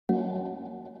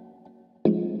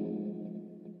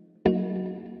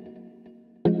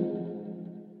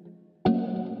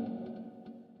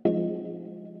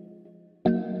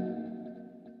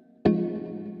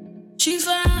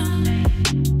fine,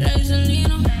 like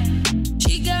Selena.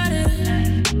 She got it,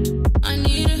 I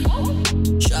need it.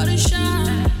 Shorty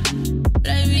shine,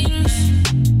 like Venus.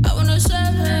 I wanna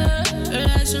serve her,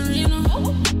 like Serena.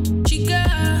 She got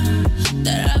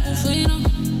that Aquafina.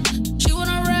 She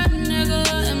wanna rap,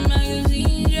 nigga, in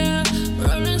magazines, yeah.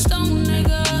 Rolling Stone,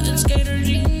 nigga, and skater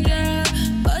jeans, yeah.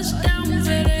 Bust down,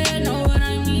 fitted, know what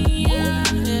I mean,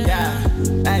 yeah.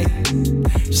 Hey,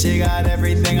 she got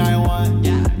everything I want,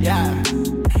 yeah.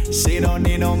 She don't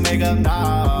need no makeup,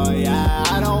 no, yeah.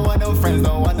 I don't want no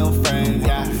friends,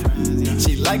 yeah.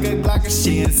 She like a Glock and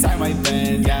she inside my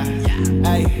Benz, yeah.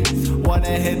 Hey, wanna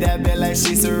hit that bit like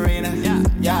she Serena,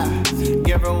 yeah.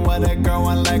 Give her what a girl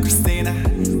want like Christina,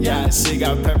 yeah. She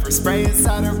got pepper spray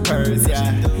inside her purse,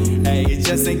 yeah. Hey,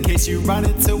 just in case you run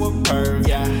into a perv,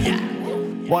 yeah.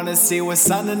 Wanna see what's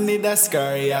underneath that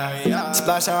skirt, yeah.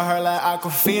 Splash on her like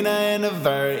Aquafina in a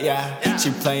vert, yeah.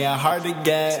 She playing hard to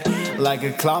get, like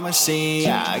a claw machine,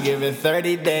 yeah. Give it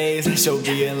 30 days and she'll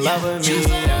be in love with me,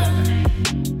 yeah.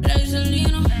 Like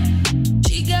Selena,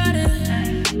 she got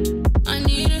it, I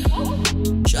need it.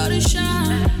 Shorty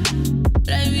shine,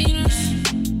 like Venus.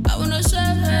 I wanna serve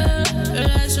her,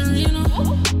 like Serena.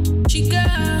 She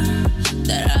got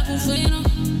that Aquafina.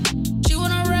 She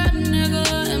wanna rap,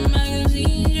 nigga, in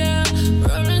magazines, yeah.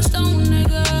 Rolling Stone,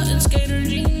 nigga, and skater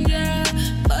jeans, yeah.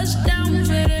 Bust down,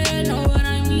 fitted, know what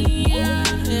I mean, yeah.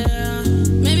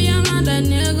 Maybe I'm not that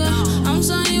nigga, I'm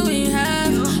something you ain't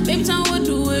have. Baby, time what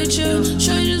do with you?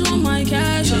 Sure you just want my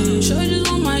cash, yeah. Sure you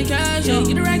just want my cash, yeah.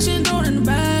 Get the racks and throw it in the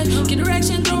bag. Get the racks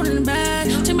and throw it in the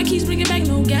bag. Take my keys, bring it back,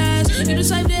 no gas. You the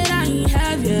type that I ain't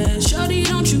have yet. Shorty,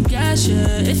 don't you gas,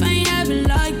 yeah. If I ain't have it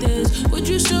like this, would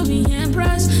you still be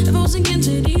impressed? If I wasn't getting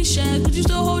to these shacks, would you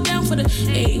still hold down for the,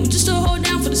 hey, would you still hold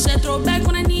down for the set? Throw it back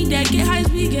when I need that, get high as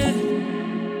we get.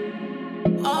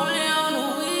 Only on the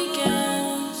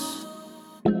weekends,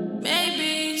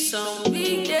 maybe some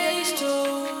weekdays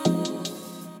too.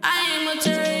 I ain't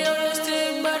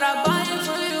materialistic, but I buy it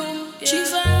for you. Yeah. She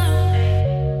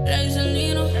fine, like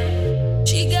Selena.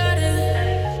 She got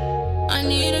it, I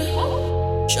need it.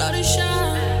 Shorty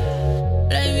shine,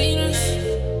 like Venus.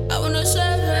 I wanna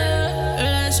serve her,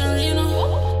 like Serena.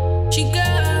 She got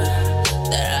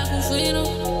that Aquafina.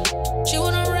 She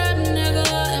wanna rap, nigga,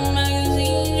 in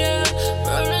magazines, yeah.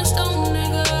 Rolling Stone,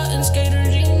 nigga, and skater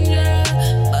jeans, yeah.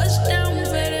 Bust down,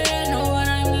 fitted, know what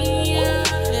I mean,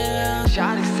 yeah.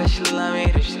 Shawty said she love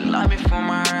me, that she love me for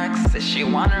my racks. Said she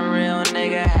want a real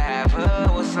nigga, have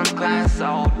her with some class.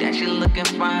 Oh, that she looking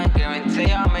fine,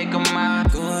 guarantee I'll make her mine.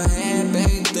 Go ahead,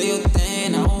 baby, do your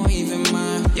thing, I won't even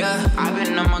mind. Yeah, I've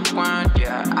been on my grind,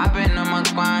 yeah, I've been on my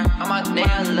grind. I'm a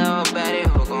damn little baddie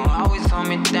who gon' always hold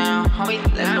me down.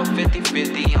 Let's go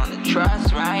 50-50 on the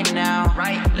trust right now.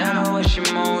 Let her when she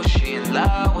moves, she in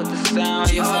love with the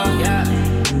sound, yo, yeah.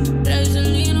 Like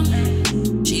Selena,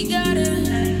 she got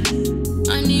it,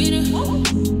 I need it.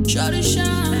 Shorty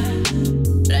shine,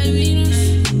 like Venus.